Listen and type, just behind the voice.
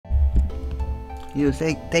Yo,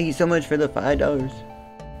 say thank you so much for the $5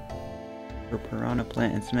 for Piranha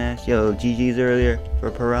Plant and Smash. Yo, GG's earlier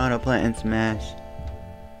for Piranha Plant and Smash.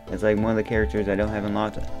 It's like one of the characters I don't have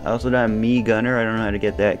unlocked. I also got a Me Gunner. I don't know how to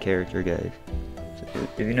get that character, guys. So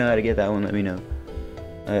if you know how to get that one, let me know.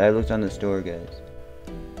 I looked on the store, guys.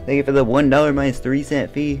 Thank you for the $1 minus 3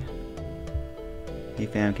 cent fee. Hey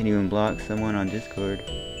fam, can you even block someone on Discord?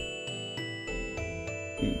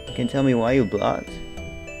 You can tell me why you blocked?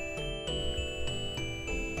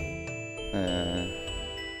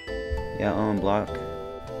 Yeah, unblock.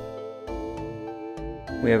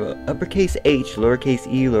 We have a uppercase H, lowercase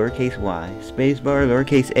e, lowercase y, spacebar,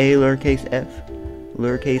 lowercase a, lowercase f,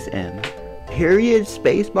 lowercase m, period,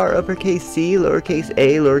 spacebar, uppercase c, lowercase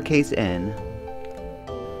a, lowercase n,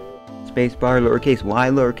 spacebar, lowercase y,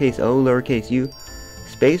 lowercase o, lowercase u,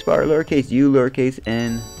 spacebar, lowercase u, lowercase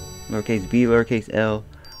n, lowercase b, lowercase l,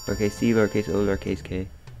 lowercase c, lowercase o, lowercase k.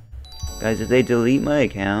 Guys, if they delete my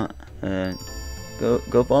account,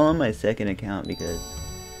 go follow my second account because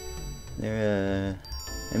they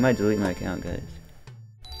might delete my account, guys.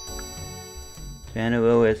 Fanof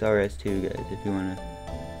OSRS2, guys, if you wanna